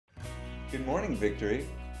Good morning, Victory.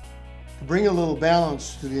 To bring a little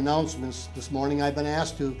balance to the announcements this morning, I've been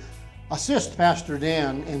asked to assist Pastor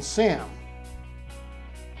Dan and Sam.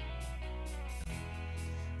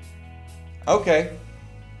 Okay,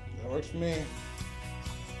 that works for me.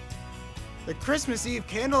 The Christmas Eve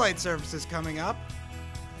candlelight service is coming up.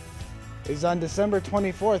 Is on December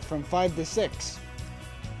 24th from 5 to 6.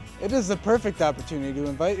 It is the perfect opportunity to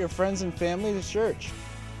invite your friends and family to church.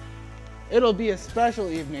 It'll be a special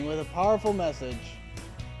evening with a powerful message.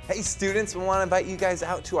 Hey students, we want to invite you guys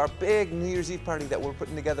out to our big New Year's Eve party that we're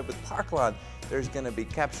putting together with Parklawn. There's going to be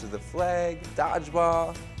capture the flag,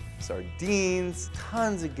 dodgeball, sardines,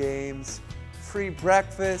 tons of games, free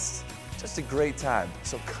breakfast, just a great time.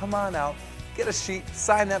 So come on out, get a sheet,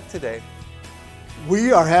 sign up today.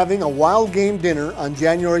 We are having a wild game dinner on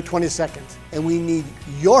January 22nd, and we need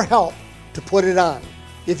your help to put it on.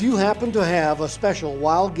 If you happen to have a special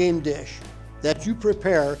wild game dish that you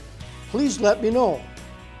prepare, please let me know.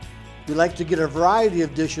 We like to get a variety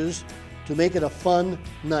of dishes to make it a fun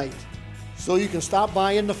night. So you can stop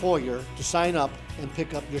by in the foyer to sign up and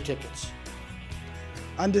pick up your tickets.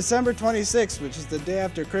 On December 26th, which is the day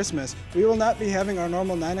after Christmas, we will not be having our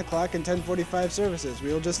normal 9 o'clock and 10:45 services.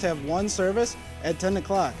 We will just have one service at 10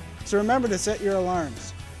 o'clock. So remember to set your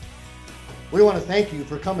alarms. We want to thank you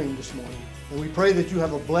for coming this morning, and we pray that you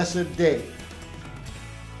have a blessed day.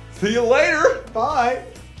 See you later. Bye.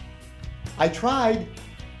 I tried.